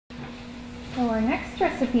So our next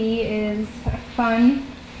recipe is a fun,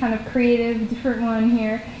 kind of creative, different one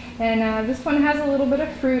here. And this one has a little bit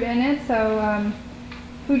of fruit in it, so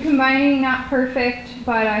food combining, not perfect,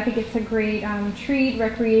 but I think it's a great treat,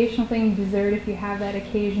 recreational thing, dessert if you have that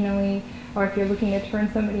occasionally, or if you're looking to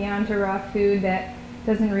turn somebody on to raw food that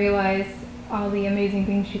doesn't realize all the amazing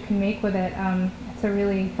things you can make with it. It's a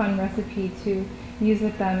really fun recipe to use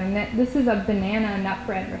with them. And this is a banana nut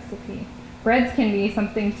bread recipe. Breads can be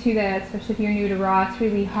something too that, especially if you're new to raw, it's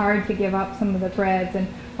really hard to give up some of the breads. And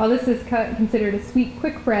while this is considered a sweet,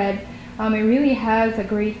 quick bread, it really has a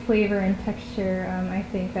great flavor and texture. I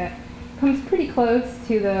think that comes pretty close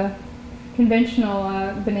to the conventional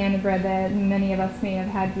banana bread that many of us may have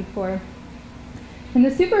had before. And the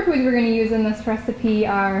superfoods we're going to use in this recipe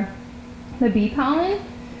are the bee pollen.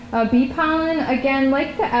 Bee pollen, again,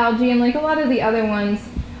 like the algae and like a lot of the other ones,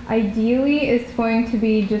 ideally it's going to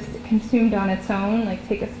be just consumed on its own, like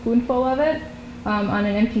take a spoonful of it on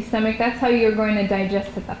an empty stomach. That's how you're going to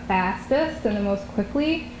digest it the fastest and the most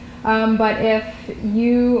quickly. But if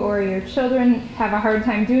you or your children have a hard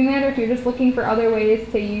time doing that, or if you're just looking for other ways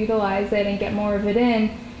to utilize it and get more of it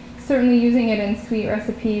in, certainly using it in sweet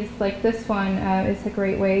recipes like this one is a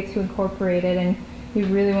great way to incorporate it, and you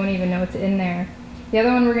really won't even know it's in there. The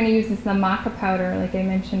other one we're going to use is the maca powder, like I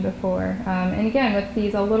mentioned before. And again, with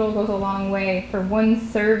these, a little goes a long way. For one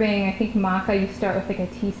serving, I think maca, you start with like a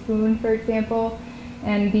teaspoon, for example.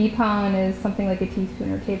 And bee pollen is something like a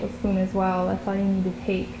teaspoon or tablespoon as well. That's all you need to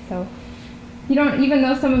take. So you don't, even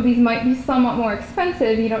though some of these might be somewhat more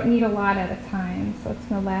expensive, you don't need a lot at a time. So it's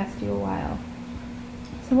going to last you a while.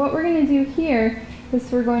 So what we're going to do here is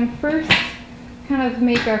we're going to first kind of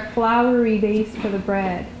make our floury base for the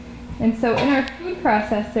bread. And so in our food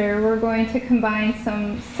processor, we're going to combine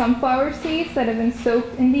some sunflower seeds that have been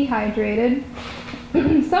soaked and dehydrated.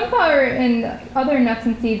 Sunflower and other nuts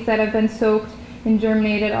and seeds that have been soaked and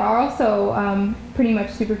germinated are also pretty much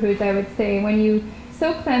superfoods, I would say. When you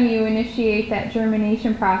soak them, you initiate that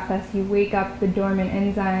germination process. You wake up the dormant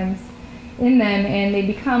enzymes in them, and they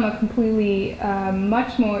become a completely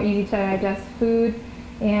much more easy to digest food.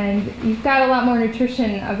 And you've got a lot more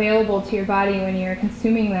nutrition available to your body when you're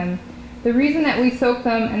consuming them. The reason that we soak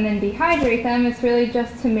them and then dehydrate them is really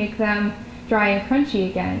just to make them dry and crunchy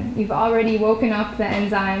again. You've already woken up the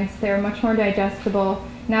enzymes, they're much more digestible.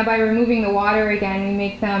 Now by removing the water again, we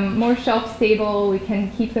make them more shelf stable, we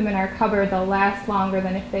can keep them in our cupboard, they'll last longer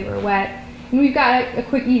than if they were wet. And we've got a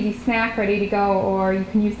quick easy snack ready to go, or you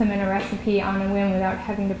can use them in a recipe on a whim without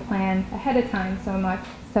having to plan ahead of time so much.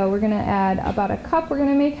 So we're going to add about a cup. We're going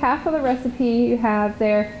to make half of the recipe you have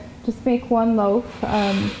there. Just make one loaf.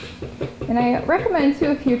 And I recommend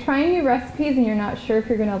too, if you're trying new recipes and you're not sure if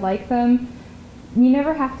you're going to like them, you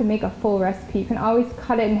never have to make a full recipe. You can always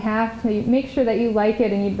cut it in half to make sure that you like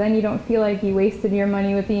it, and then you don't feel like you wasted your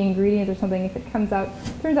money with the ingredients or something if it turns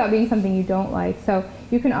out being something you don't like. So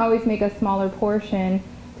you can always make a smaller portion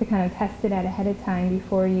to kind of test it out ahead of time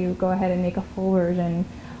before you go ahead and make a full version.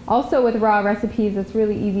 Also with raw recipes, it's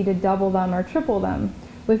really easy to double them or triple them.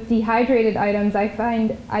 With dehydrated items, I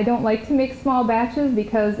find I don't like to make small batches,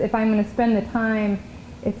 because if I'm going to spend the time,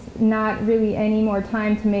 it's not really any more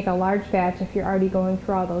time to make a large batch if you're already going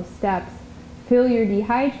through all those steps. Fill your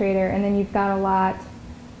dehydrator, and then you've got a lot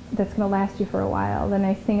that's going to last you for a while. The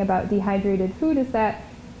nice thing about dehydrated food is that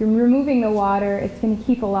you're removing the water, it's going to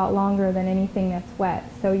keep a lot longer than anything that's wet.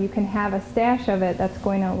 So you can have a stash of it that's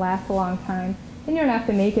going to last a long time, and you don't have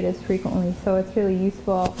to make it as frequently. So it's really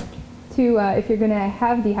useful to, if you're going to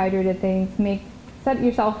have dehydrated things, set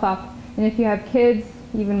yourself up. And if you have kids,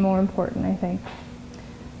 even more important, I think.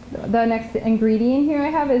 The next ingredient here I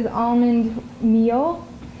have is almond meal.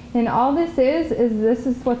 And all this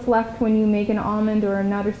is what's left when you make an almond or a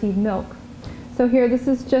nut or seed milk. So here, this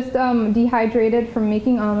is just dehydrated from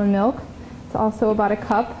making almond milk. It's also about a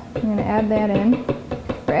cup. I'm going to add that in.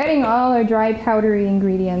 We're adding all our dry powdery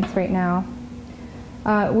ingredients right now.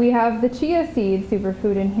 We have the chia seed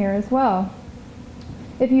superfood in here as well.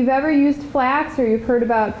 If you've ever used flax, or you've heard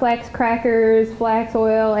about flax crackers, flax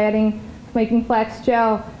oil, making flax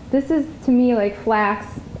gel, this is to me like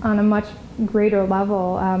flax on a much greater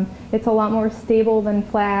level. It's a lot more stable than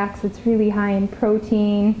flax. It's really high in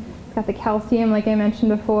protein. It's got the calcium like I mentioned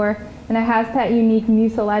before, and it has that unique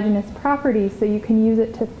mucilaginous property, so you can use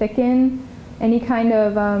it to thicken any kind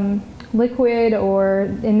of liquid, or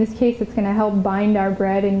in this case it's going to help bind our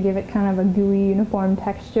bread and give it kind of a gooey uniform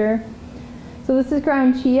texture. So this is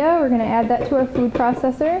ground chia. We're going to add that to our food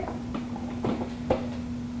processor.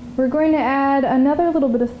 We're going to add another little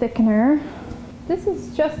bit of thickener. This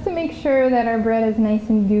is just to make sure that our bread is nice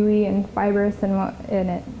and gooey and fibrous and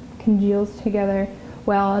it congeals together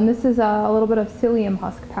well. And this is a little bit of psyllium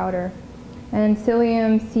husk powder. And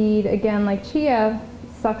psyllium seed, again, like chia,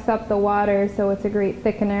 sucks up the water, so it's a great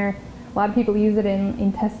thickener. A lot of people use it in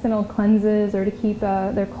intestinal cleanses or to keep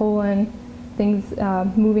their colon, things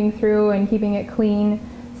moving through and keeping it clean.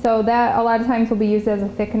 So that a lot of times will be used as a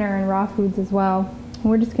thickener in raw foods as well.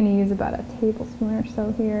 We're just going to use about a tablespoon or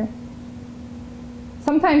so here.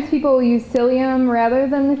 Sometimes people will use psyllium rather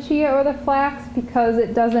than the chia or the flax because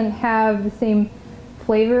it doesn't have the same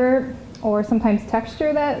flavor or sometimes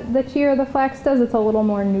texture that the chia or the flax does. It's a little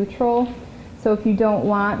more neutral. So if you don't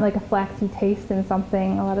want like a flaxy taste in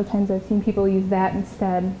something, a lot of times I've seen people use that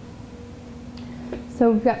instead.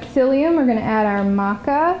 So we've got psyllium. We're going to add our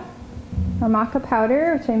maca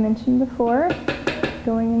powder, which I mentioned before,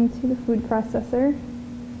 going into the food processor.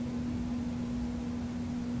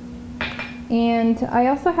 And I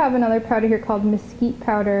also have another powder here called mesquite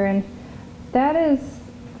powder, and that is,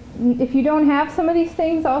 if you don't have some of these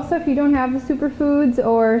things, also if you don't have the superfoods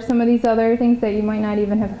or some of these other things that you might not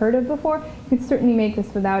even have heard of before, you can certainly make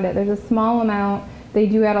this without it. There's a small amount. They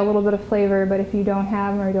do add a little bit of flavor, but if you don't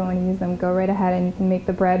have them or don't want to use them, go right ahead and you can make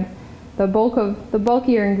the bread. The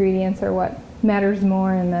bulkier ingredients are what matters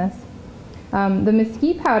more in this. The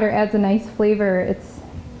mesquite powder adds a nice flavor. It's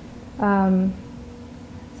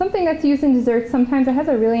something that's used in desserts. Sometimes it has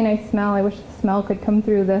a really nice smell. I wish the smell could come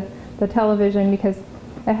through the television because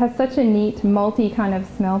it has such a neat, malty kind of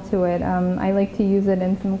smell to it. I like to use it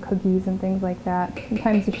in some cookies and things like that.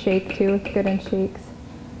 Sometimes a shake too. It's good in shakes.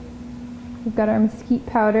 We've got our mesquite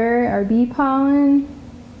powder, our bee pollen,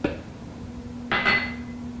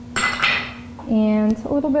 and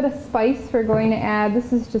a little bit of spice we're going to add.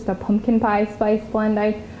 This is just a pumpkin pie spice blend.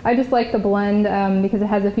 I just like the blend because it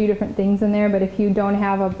has a few different things in there, but if you don't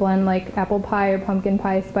have a blend like apple pie or pumpkin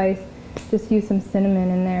pie spice, just use some cinnamon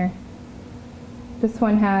in there. This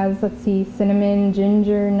one has, let's see, cinnamon,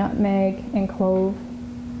 ginger, nutmeg, and clove.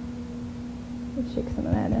 Let's shake some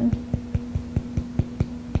of that in.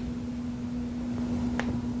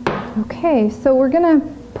 Okay, so we're going to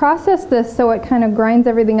process this so it kind of grinds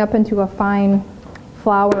everything up into a fine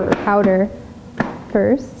flour or powder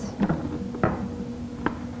first.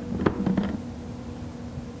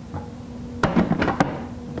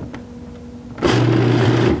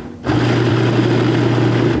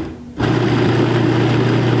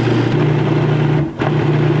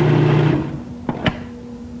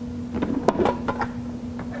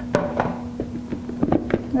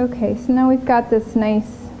 Okay, so now we've got this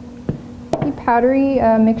nice powdery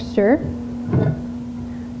mixture.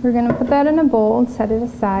 We're going to put that in a bowl and set it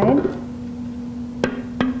aside.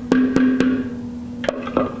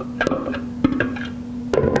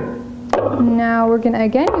 Now we're going to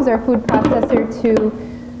again use our food processor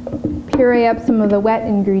to puree up some of the wet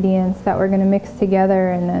ingredients that we're going to mix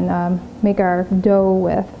together and then make our dough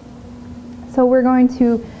with. So we're going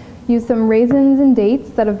to use some raisins and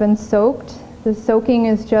dates that have been soaked. The soaking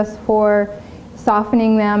is just for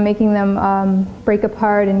softening them, making them break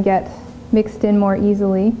apart and get mixed in more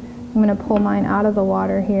easily. I'm going to pull mine out of the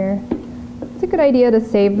water here. It's a good idea to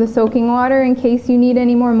save the soaking water in case you need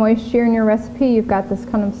any more moisture in your recipe. You've got this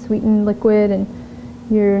kind of sweetened liquid and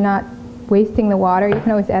you're not wasting the water. You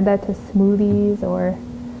can always add that to smoothies or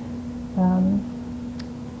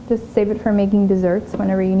just save it for making desserts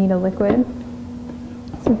whenever you need a liquid.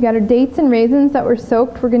 So we've got our dates and raisins that were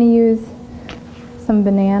soaked. We're going to use some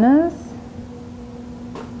bananas.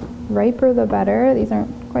 Riper the better. These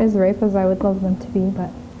aren't quite as ripe as I would love them to be, but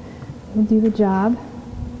they'll do the job.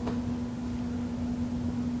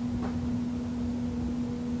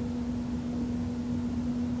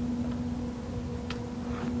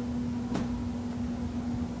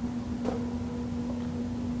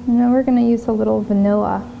 And now we're going to use a little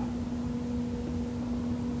vanilla.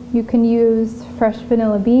 You can use fresh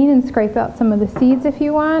vanilla bean and scrape out some of the seeds if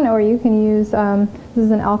you want, or you can use, this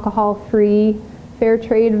is an alcohol-free fair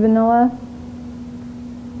trade vanilla.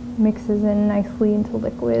 Mixes in nicely into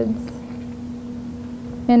liquids.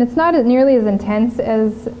 And it's not nearly as intense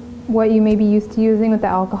as what you may be used to using with the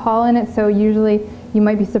alcohol in it, so usually you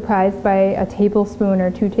might be surprised by a tablespoon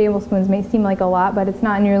or 2 tablespoons. It may seem like a lot, but it's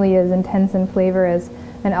not nearly as intense in flavor as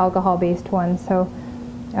an alcohol-based one, so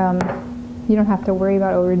you don't have to worry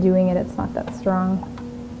about overdoing it. It's not that strong.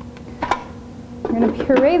 We're going to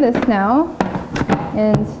puree this now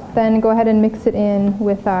and then go ahead and mix it in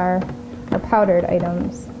with our powdered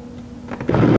items.